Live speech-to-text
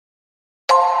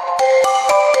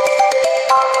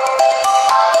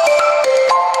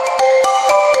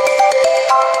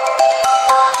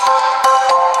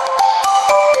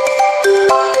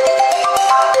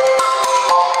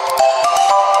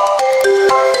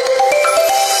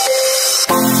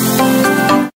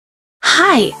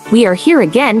Hi! We are here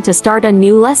again to start a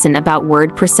new lesson about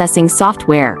word processing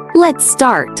software. Let's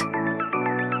start!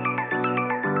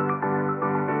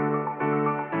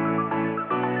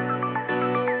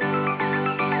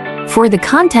 For the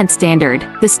content standard,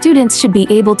 the students should be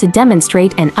able to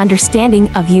demonstrate an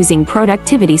understanding of using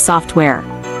productivity software.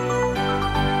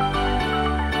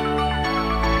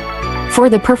 For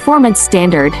the performance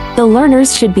standard, the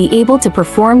learners should be able to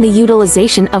perform the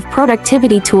utilization of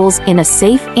productivity tools in a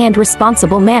safe and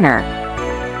responsible manner.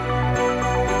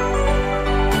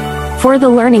 For the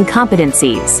learning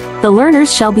competencies, the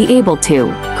learners shall be able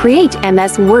to create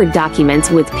MS Word documents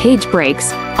with page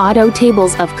breaks, auto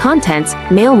tables of contents,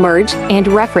 mail merge, and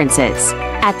references.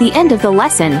 At the end of the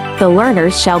lesson, the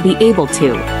learners shall be able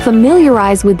to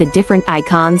familiarize with the different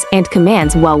icons and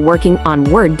commands while working on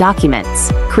Word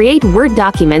documents. Create Word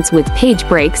documents with page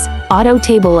breaks, auto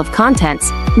table of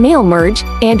contents, mail merge,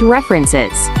 and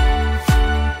references.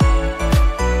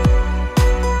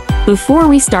 Before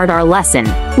we start our lesson,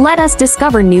 let us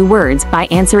discover new words by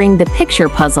answering the picture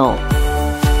puzzle.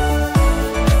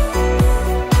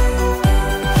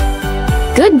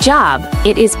 Good job!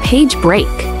 It is page break.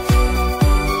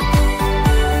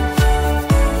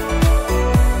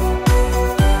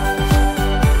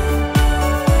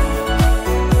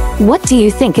 What do you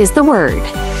think is the word?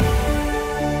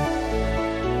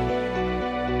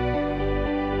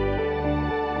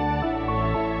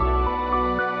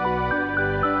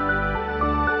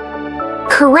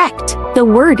 Correct! The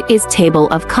word is table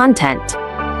of content.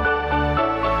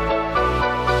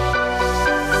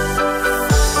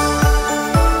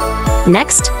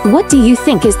 Next, what do you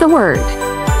think is the word?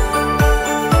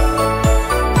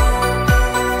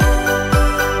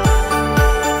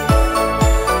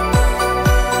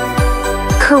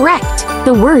 Correct!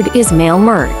 The word is mail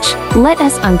merge. Let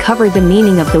us uncover the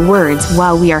meaning of the words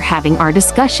while we are having our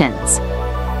discussions.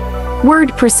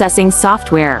 Word processing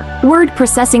software. Word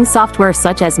processing software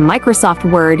such as Microsoft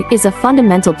Word is a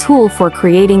fundamental tool for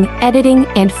creating, editing,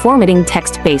 and formatting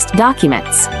text-based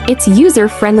documents. Its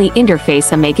user-friendly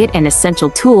interface makes it an essential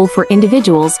tool for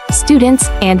individuals, students,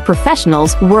 and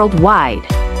professionals worldwide.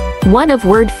 One of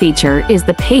Word feature is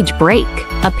the page break.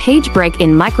 A page break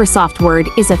in Microsoft Word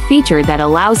is a feature that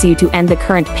allows you to end the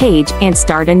current page and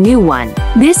start a new one.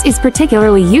 This is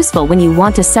particularly useful when you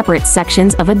want to separate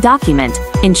sections of a document,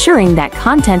 ensuring that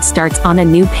content starts on a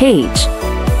new page.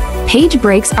 Page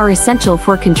breaks are essential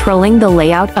for controlling the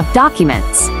layout of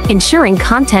documents, ensuring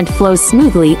content flows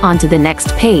smoothly onto the next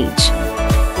page.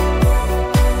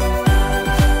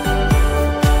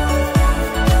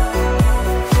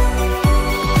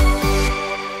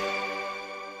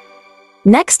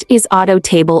 Next is auto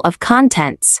table of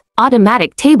contents.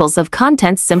 Automatic tables of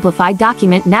contents simplify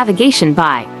document navigation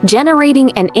by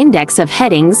generating an index of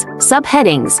headings,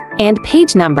 subheadings, and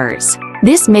page numbers.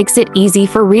 This makes it easy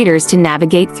for readers to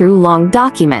navigate through long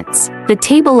documents. The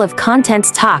table of contents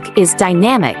talk is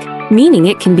dynamic, meaning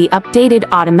it can be updated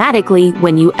automatically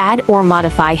when you add or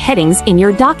modify headings in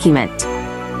your document.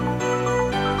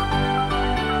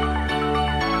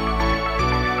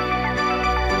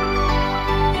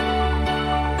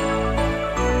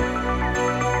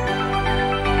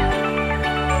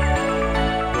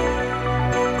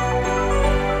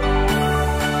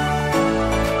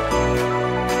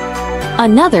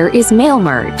 Another is mail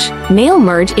merge. Mail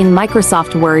merge in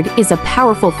Microsoft Word is a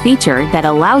powerful feature that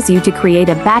allows you to create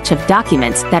a batch of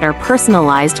documents that are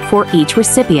personalized for each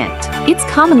recipient. It's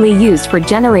commonly used for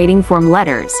generating form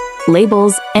letters,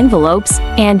 labels, envelopes,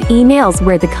 and emails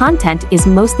where the content is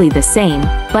mostly the same,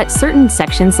 but certain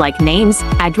sections like names,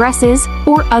 addresses,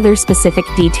 or other specific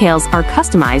details are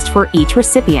customized for each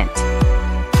recipient.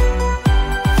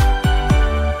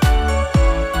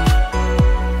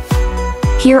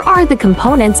 Here are the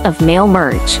components of mail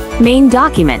merge. Main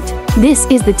document. This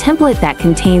is the template that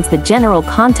contains the general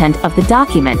content of the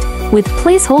document, with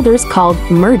placeholders called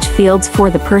merge fields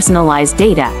for the personalized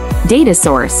data. Data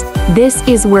source. This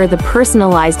is where the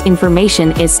personalized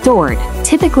information is stored,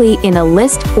 typically in a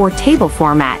list or table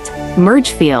format.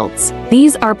 Merge fields.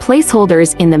 These are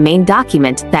placeholders in the main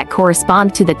document that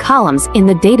correspond to the columns in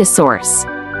the data source.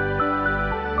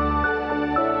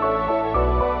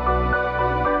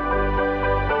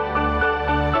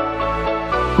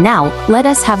 Now, let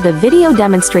us have the video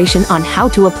demonstration on how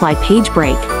to apply page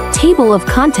break, table of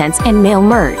contents, and mail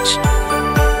merge.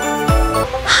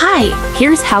 Hi,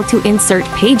 here's how to insert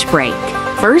page break.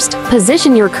 First,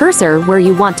 position your cursor where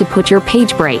you want to put your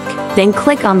page break. Then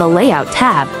click on the Layout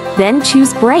tab. Then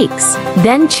choose Breaks.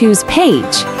 Then choose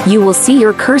Page. You will see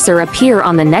your cursor appear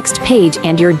on the next page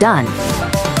and you're done.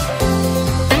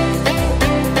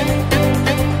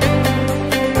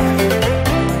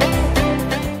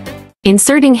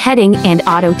 Inserting heading and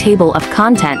auto table of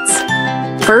contents.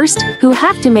 First, you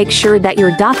have to make sure that your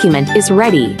document is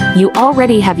ready. You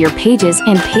already have your pages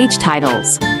and page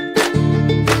titles.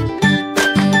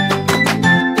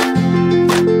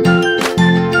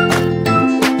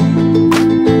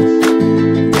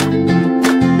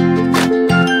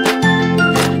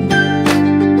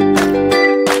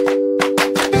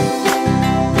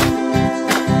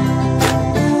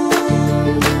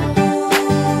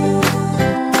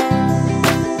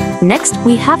 Next,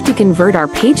 we have to convert our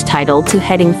page title to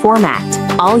heading format.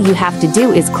 All you have to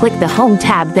do is click the Home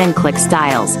tab, then click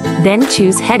Styles, then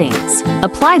choose Headings.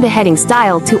 Apply the heading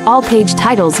style to all page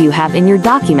titles you have in your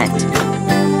document.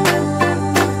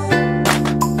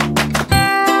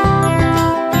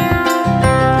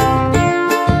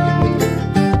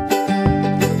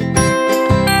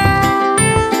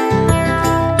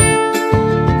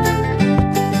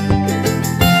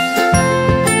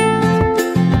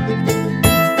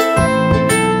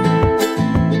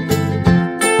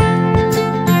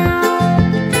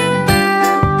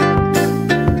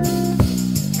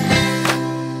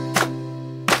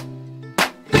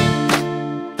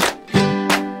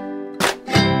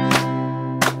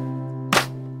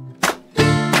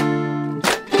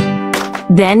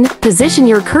 Then, position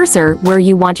your cursor where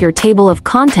you want your table of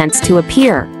contents to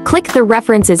appear. Click the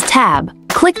References tab,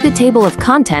 click the Table of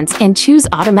Contents and choose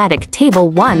Automatic Table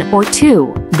 1 or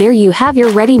 2. There you have your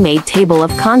ready-made table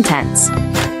of contents.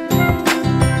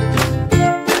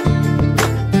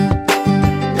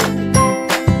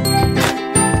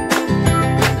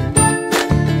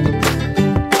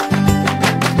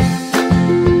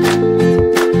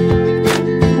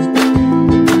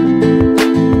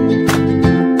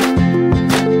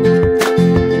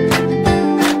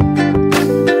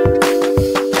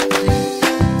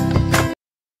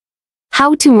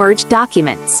 How to merge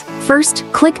documents. First,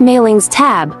 click Mailings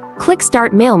tab, click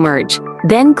Start Mail Merge,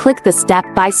 then click the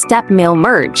Step-by-Step Mail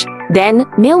Merge.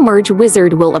 Then, Mail Merge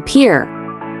wizard will appear.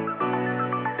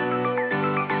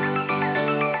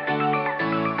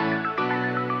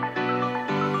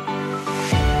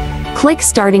 Click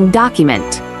Starting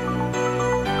Document.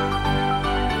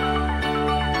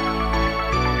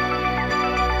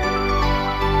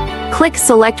 Click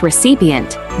Select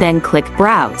Recipient, then click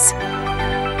Browse.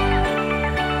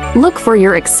 Look for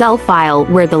your Excel file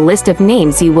where the list of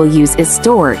names you will use is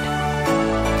stored.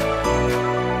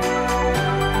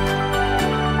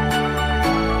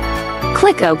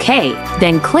 Click OK,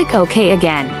 then click OK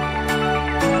again.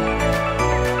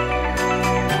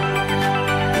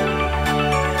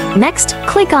 Next,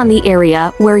 click on the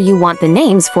area where you want the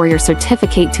names for your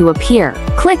certificate to appear.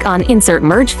 Click on Insert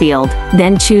Merge field,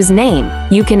 then choose Name.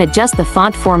 You can adjust the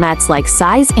font formats like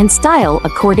size and style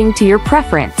according to your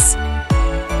preference.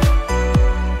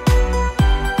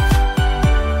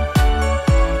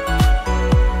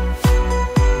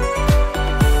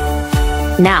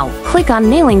 Now, click on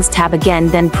Mailings tab again,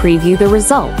 then preview the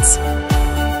results.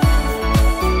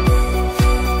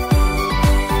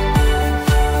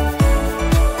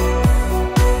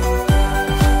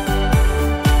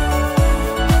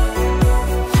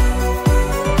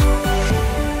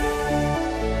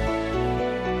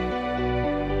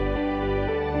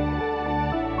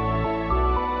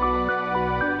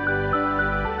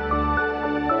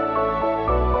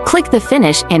 Click the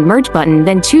Finish and Merge button,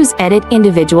 then choose Edit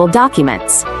Individual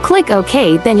Documents. Click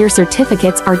OK, then your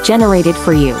certificates are generated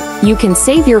for you. You can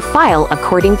save your file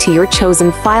according to your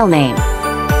chosen file name.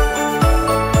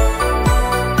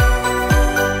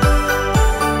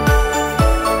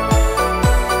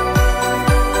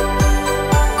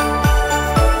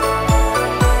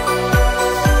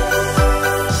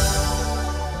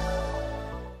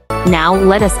 Now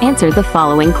let us answer the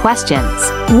following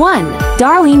questions. 1.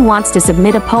 Darlene wants to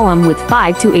submit a poem with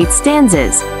 5 to 8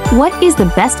 stanzas. What is the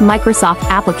best Microsoft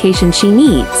application she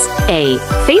needs? A.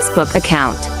 Facebook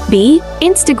account. B.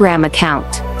 Instagram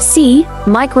account. C.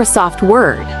 Microsoft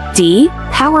Word. D.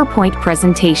 PowerPoint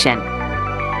presentation.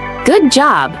 Good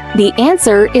job! The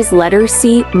answer is letter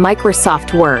C,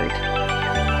 Microsoft Word.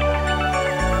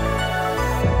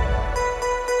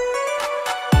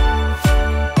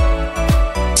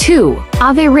 2.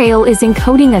 Averail is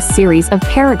encoding a series of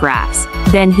paragraphs.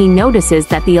 Then he notices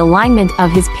that the alignment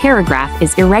of his paragraph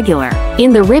is irregular.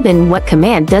 In the ribbon, what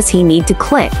command does he need to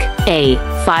click? A.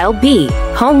 File. B.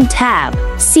 Home tab.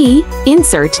 C.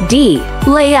 Insert. D.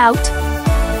 Layout.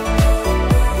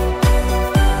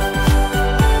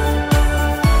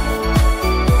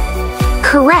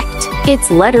 Correct! It's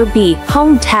letter B,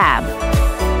 Home tab.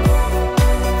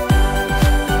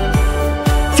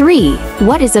 3.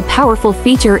 What is a powerful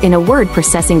feature in a word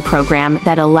processing program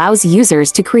that allows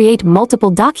users to create multiple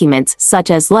documents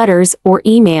such as letters or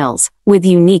emails, with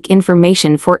unique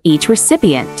information for each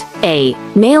recipient? A.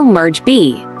 Mail merge.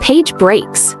 B. Page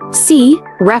breaks. C.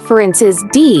 References.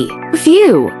 D.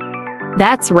 View.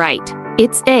 That's right.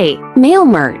 It's A. Mail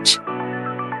merge.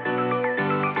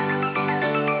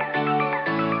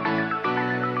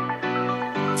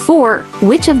 4.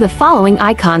 Which of the following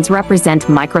icons represent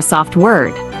Microsoft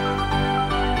Word?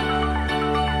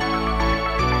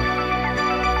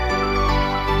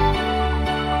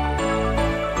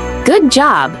 Good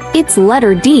job! It's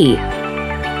letter D.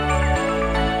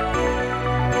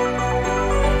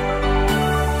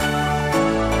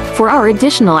 For our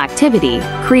additional activity,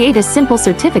 create a simple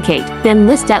certificate, then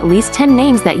list at least 10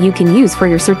 names that you can use for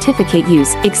your certificate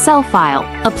use Excel file.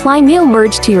 Apply mail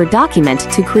merge to your document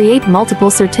to create multiple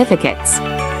certificates.